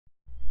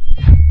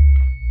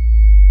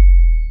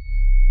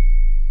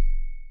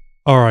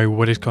Alright,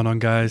 what is going on,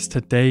 guys?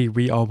 Today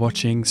we are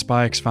watching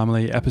Spy X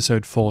Family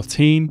episode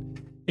 14.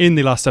 In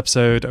the last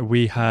episode,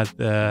 we had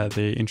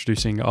the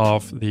introducing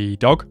of the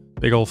dog,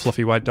 big old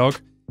fluffy white dog,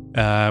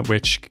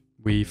 which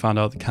we found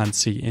out can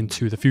see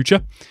into the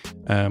future,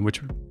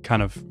 which we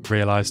kind of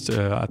realized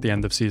at the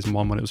end of season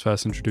 1 when it was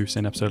first introduced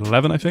in episode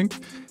 11, I think.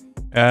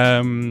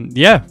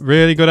 Yeah,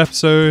 really good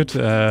episode.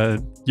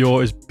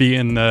 Yor is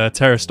beating the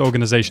terrorist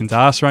organization's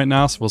ass right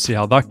now, so we'll see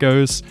how that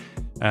goes.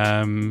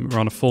 We're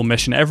on a full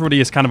mission. Everybody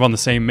is kind of on the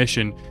same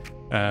mission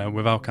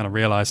without kind of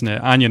realizing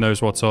it. Anya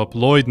knows what's up.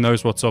 Lloyd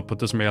knows what's up but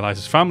doesn't realize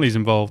his family's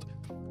involved.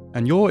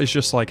 And Yor is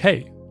just like,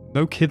 hey,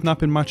 no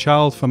kidnapping my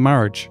child for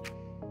marriage.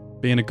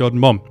 Being a good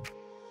mum.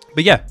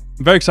 But yeah,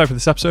 I'm very excited for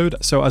this episode.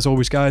 So as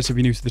always, guys, if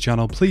you're new to the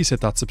channel, please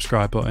hit that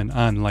subscribe button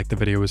and like the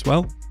video as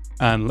well.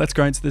 And let's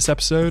go into this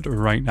episode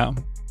right now.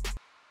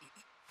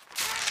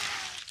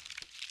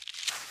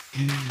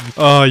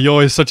 Oh,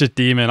 Yor is such a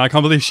demon. I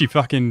can't believe she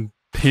fucking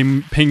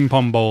ping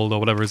pong bowled or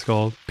whatever it's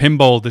called.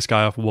 Pinballed this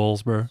guy off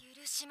walls, bro.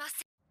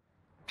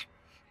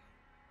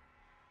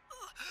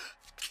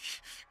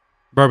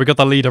 Bro, we got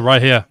the leader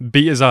right here.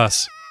 Beat his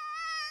ass.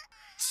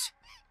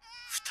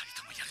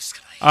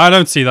 I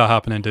don't see that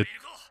happening, dude.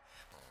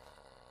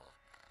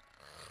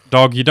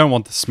 Dog, you don't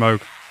want the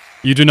smoke.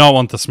 You do not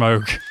want the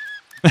smoke.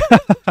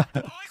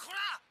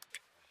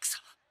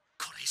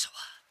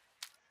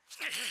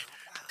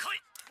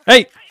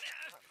 Hey!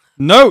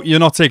 No, you're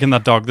not taking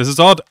that dog. This is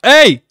odd.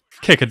 Hey!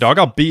 Kick a dog,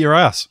 I'll beat your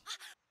ass.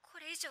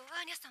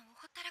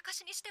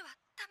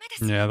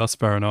 Yeah, that's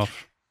fair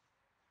enough.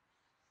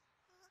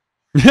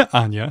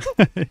 Anya.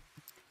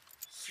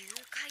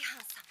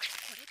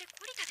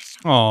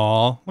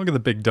 Aw, look at the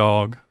big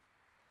dog.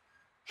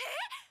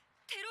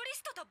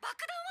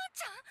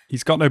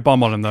 He's got no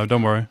bomb on him though,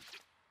 don't worry.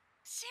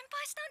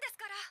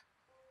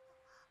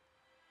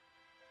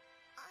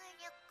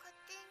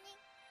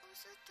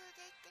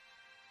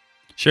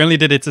 She only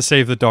did it to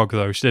save the dog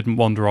though, she didn't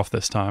wander off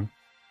this time.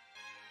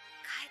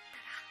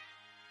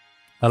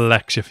 A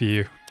lecture for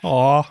you.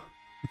 Aw.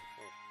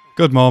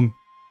 Good mom.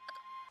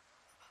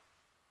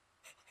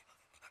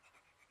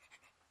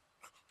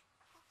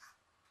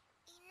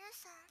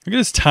 Look at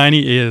his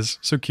tiny ears.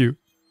 So cute.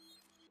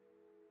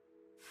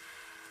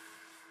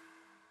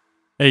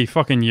 Hey,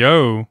 fucking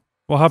yo.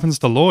 What happens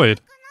to Lloyd?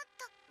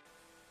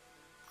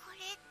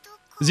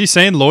 Is he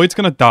saying Lloyd's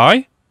gonna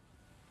die?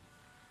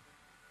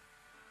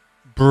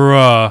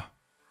 Bruh.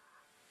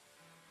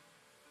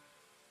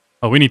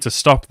 Oh, we need to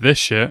stop this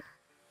shit.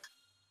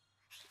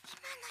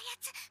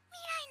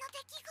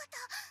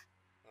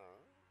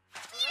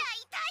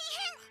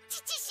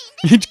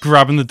 He's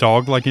grabbing the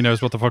dog like he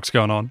knows what the fuck's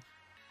going on.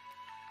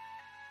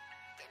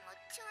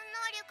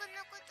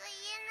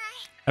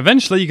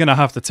 Eventually you're gonna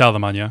have to tell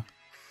them, Anya.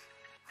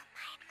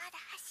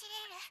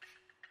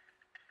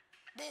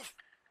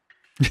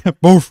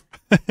 Both.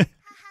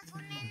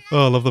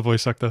 Oh, I love the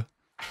voice actor.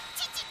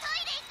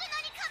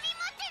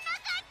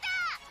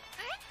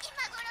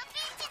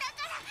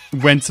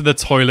 Went to the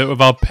toilet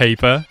without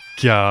paper.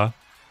 Yeah.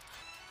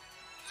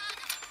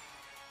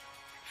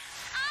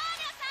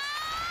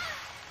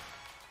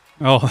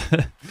 Oh,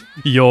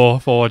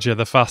 Yor Forger,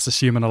 the fastest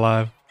human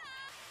alive.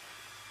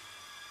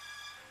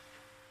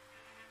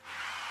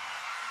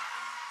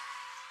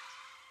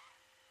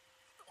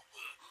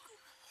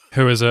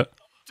 Who is it?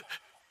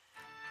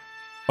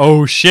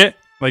 Oh shit,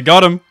 they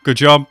got him. Good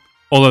job.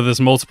 Although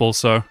there's multiple,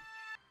 so.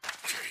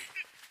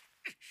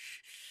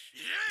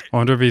 I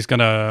wonder if he's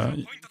gonna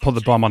put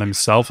the bomb on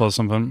himself or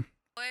something.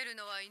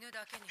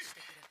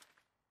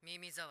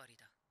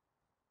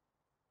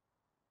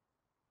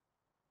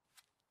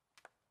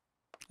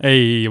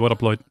 Hey, what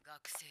up, Lloyd?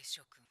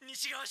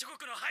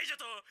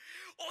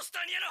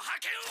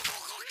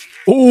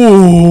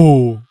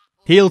 Ooh!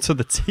 Heel to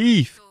the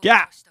teeth!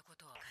 Yeah!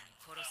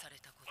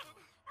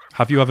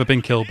 Have you ever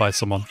been killed by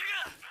someone?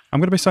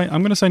 I'm gonna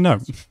say no.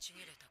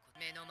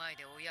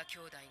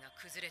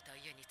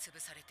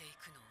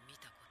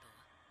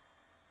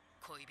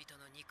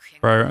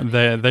 Bro,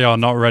 they are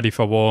not ready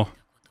for war.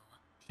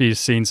 She's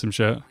seen some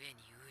shit.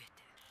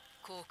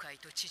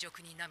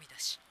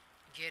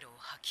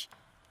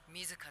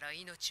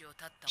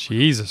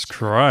 Jesus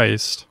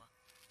Christ.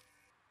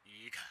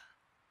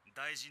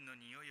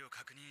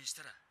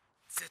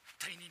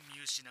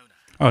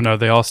 Oh no,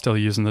 they are still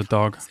using the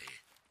dog.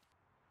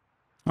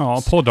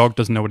 Oh, poor dog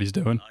doesn't know what he's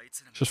doing.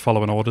 Just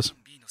following orders.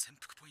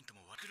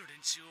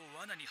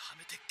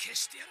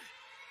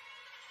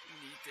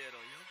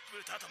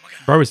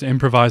 Bro is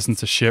improvising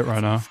to shit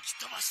right now.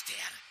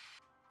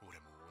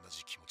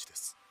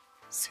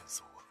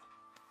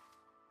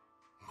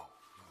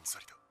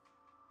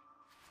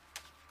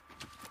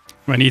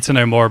 We need to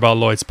know more about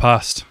Lloyd's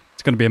past.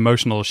 It's gonna be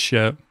emotional as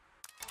shit.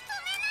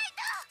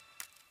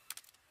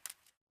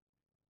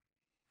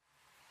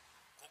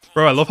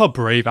 Bro, I love how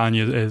brave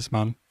Anya is,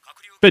 man.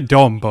 Bit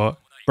dumb, but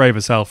brave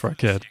as hell for a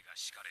kid.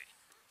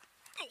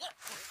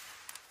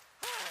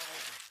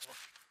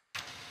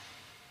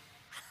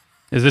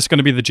 Is this going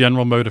to be the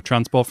general mode of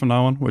transport from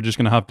now on? We're just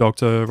going to have dog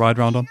to ride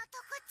around on?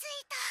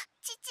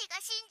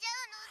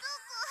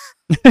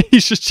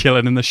 He's just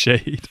chilling in the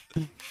shade.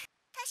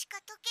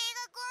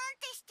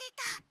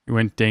 He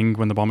went ding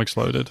when the bomb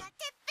exploded.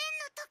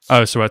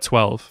 Oh, so at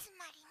 12.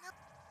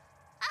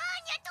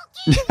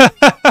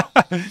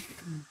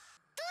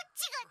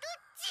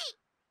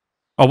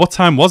 Oh, what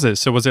time was it?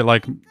 So was it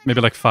like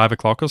maybe like 5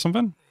 o'clock or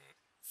something?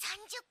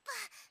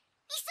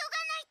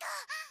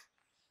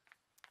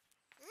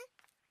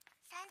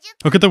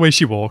 Look at the way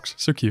she walks.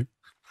 So cute.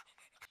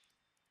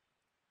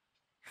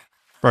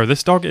 Bro,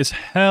 this dog is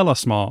hella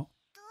smart.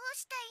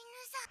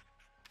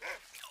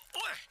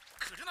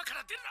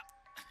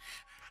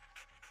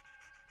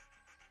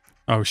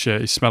 Oh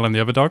shit, he's smelling the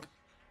other dog.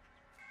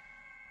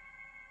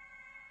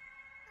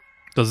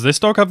 Does this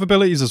dog have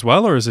abilities as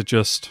well, or is it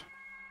just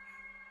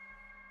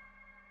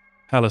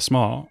hella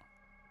smart?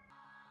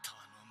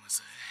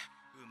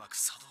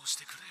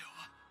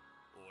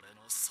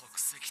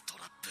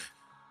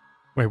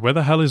 Wait, where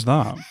the hell is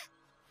that?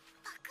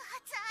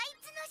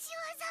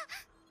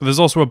 There's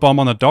also a bomb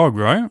on the dog,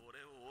 right?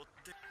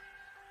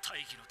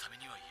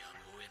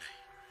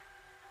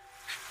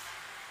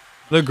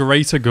 The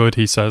greater good,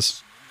 he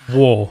says.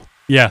 War.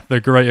 Yeah, the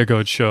greater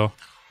good, sure.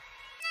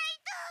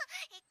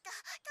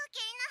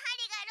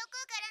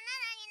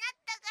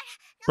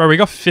 Bro, we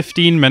got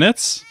 15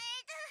 minutes?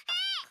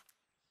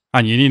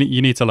 And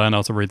you need to learn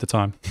how to read the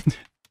time.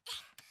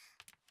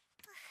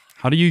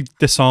 How do you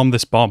disarm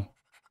this bomb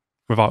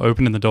without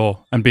opening the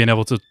door and being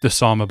able to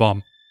disarm a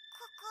bomb?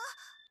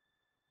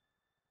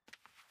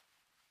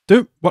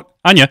 Dude, what?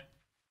 Anya?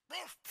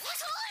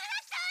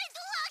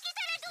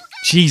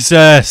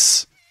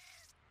 Jesus!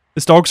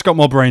 This dog's got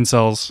more brain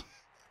cells.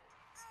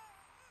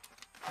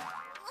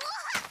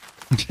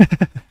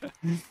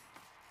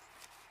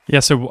 Yeah,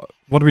 so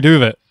what do we do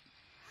with it?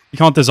 You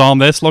can't disarm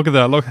this. Look at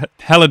that. Look,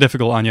 hella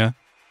difficult, Anya.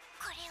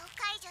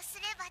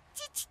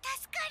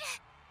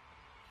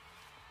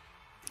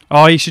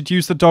 Oh, you should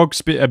use the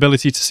dog's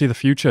ability to see the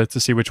future to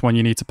see which one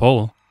you need to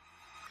pull.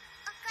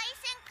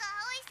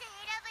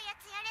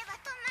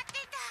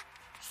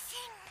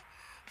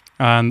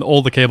 And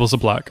all the cables are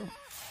black.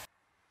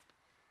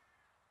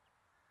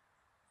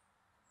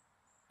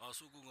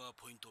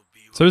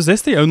 So is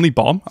this the only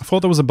bomb? I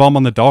thought there was a bomb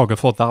on the dog. I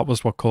thought that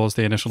was what caused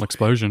the initial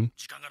explosion.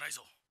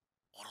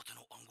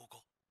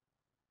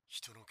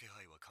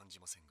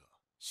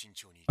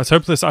 Let's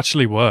hope this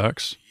actually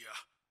works.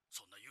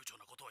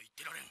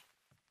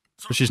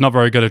 But she's not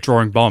very good at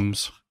drawing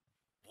bombs.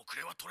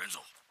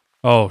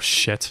 Oh,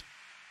 shit.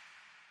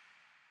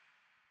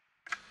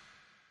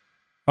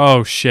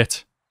 Oh,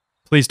 shit.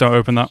 Please don't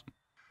open that.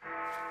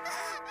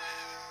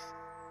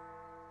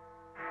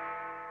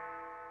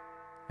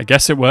 I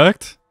guess it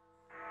worked.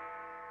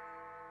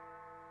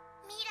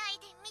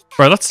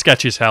 Bro, that's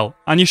sketchy as hell.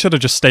 And you should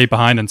have just stayed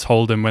behind and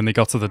told him when they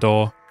got to the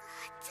door.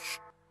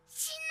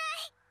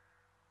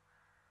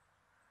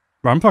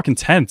 Bro, I'm fucking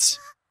tense.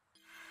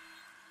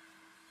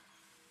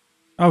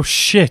 Oh,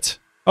 shit.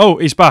 Oh,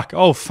 he's back.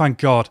 Oh, thank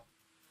God.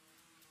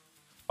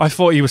 I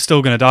thought he was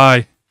still gonna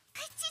die.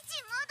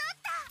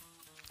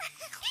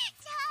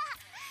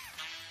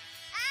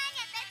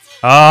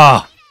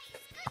 Ah!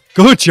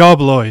 Good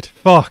job, Lloyd.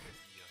 Fuck.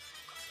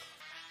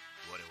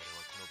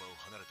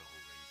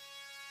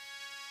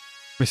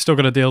 We still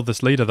gotta deal with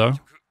this leader, though.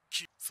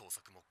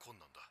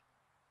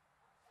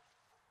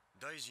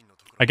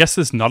 I guess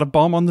there's not a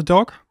bomb on the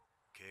dog?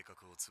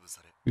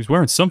 He's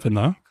wearing something,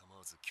 though.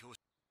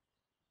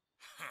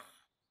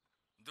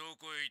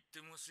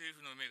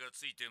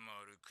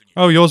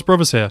 Oh, yours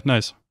brother's here.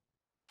 Nice.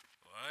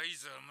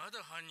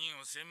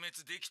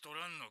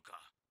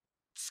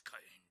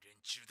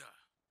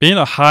 Being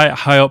a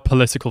high up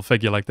political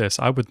figure like this,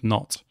 I would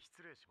not.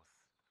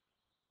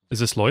 Is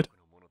this Lloyd?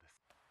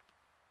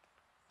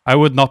 I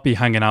would not be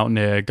hanging out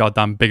near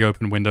goddamn big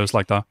open windows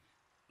like that.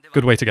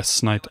 Good way to get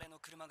sniped.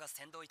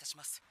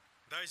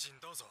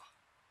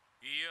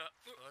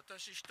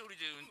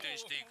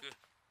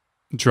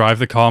 Drive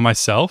the car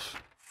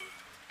myself?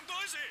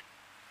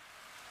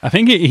 I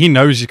think he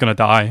knows he's gonna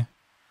die.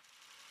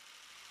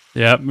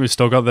 Yeah, we've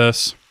still got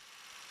this.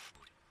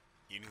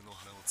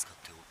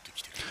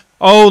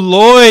 Oh,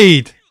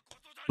 Lloyd!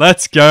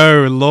 Let's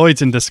go.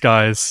 Lloyd's in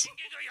disguise.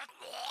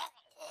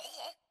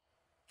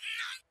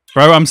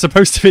 Bro, I'm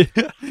supposed to be...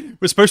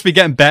 We're supposed to be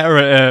getting better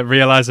at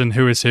realizing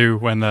who is who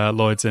when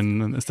Lloyd's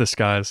in this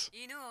disguise.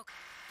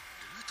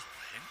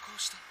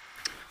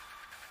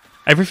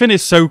 Everything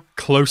is so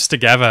close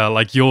together,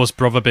 like yours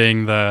brother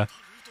being there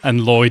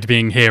and Lloyd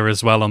being here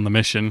as well on the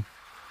mission.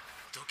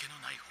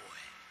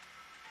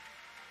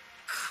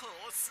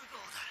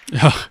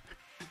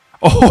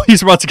 Oh,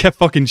 he's about to get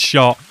fucking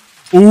shot.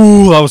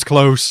 Ooh, that was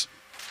close.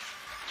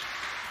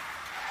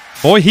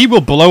 Boy, he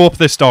will blow up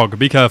this dog.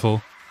 Be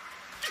careful.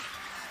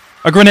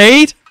 A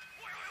grenade?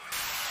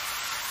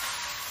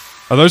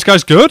 Are those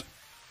guys good?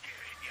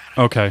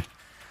 Okay.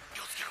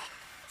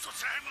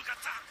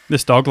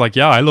 This dog, like,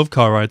 yeah, I love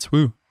car rides.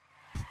 Woo.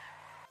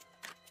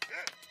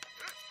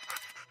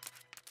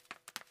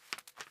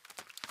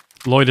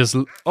 Lloyd is...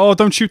 Oh,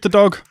 don't shoot the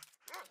dog.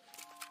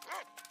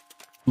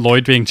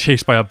 Lloyd being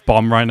chased by a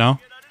bomb right now.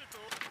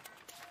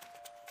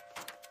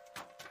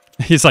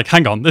 He's like,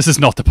 hang on, this is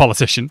not the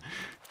politician.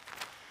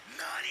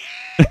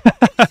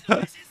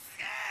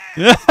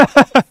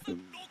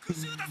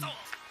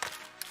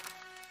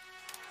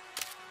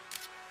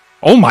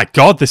 Oh my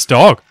god, this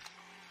dog.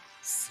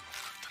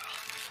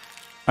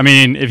 I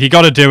mean, if you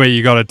gotta do it,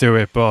 you gotta do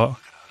it, but...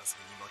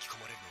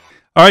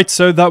 Alright,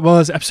 so that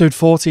was episode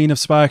 14 of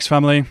Spy X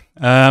Family.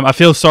 I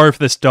feel sorry for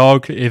this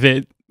dog.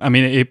 Knowing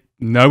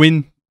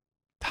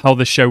how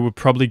the show would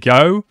probably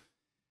go,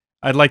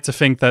 I'd like to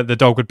think that the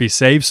dog would be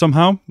saved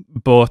somehow,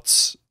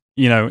 but,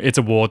 you know, it's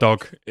a war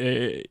dog.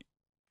 It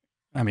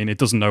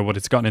doesn't know what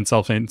it's gotten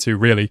itself into,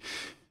 really.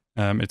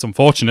 It's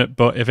unfortunate,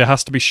 but if it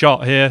has to be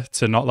shot here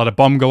to not let a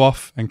bomb go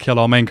off and kill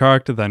our main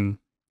character, then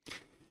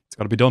it's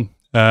got to be done.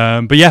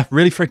 But yeah,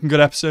 really freaking good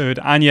episode.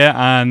 Anya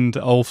and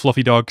old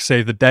Fluffy Dog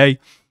save the day.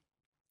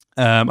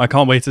 I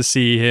can't wait to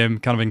see him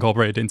kind of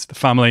incorporated into the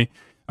family.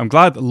 I'm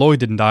glad that Lloyd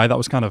didn't die. That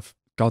was kind of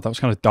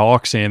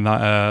dark seeing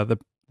that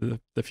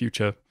the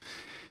future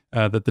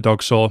that the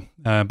dog saw.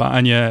 But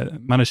Anya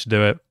managed to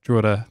do it. Drew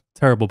a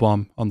terrible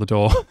bomb on the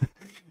door.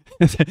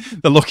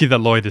 They're lucky that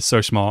Lloyd is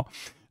so smart.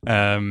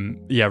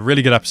 Yeah,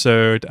 really good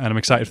episode, and I'm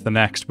excited for the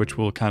next, which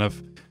will kind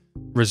of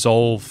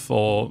resolve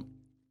or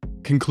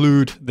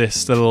conclude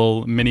this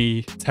little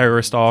mini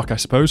terrorist arc, I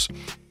suppose.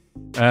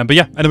 But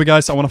yeah, anyway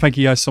guys, I want to thank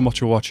you guys so much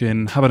for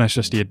watching. Have a nice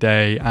rest of your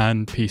day,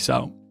 and peace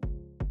out.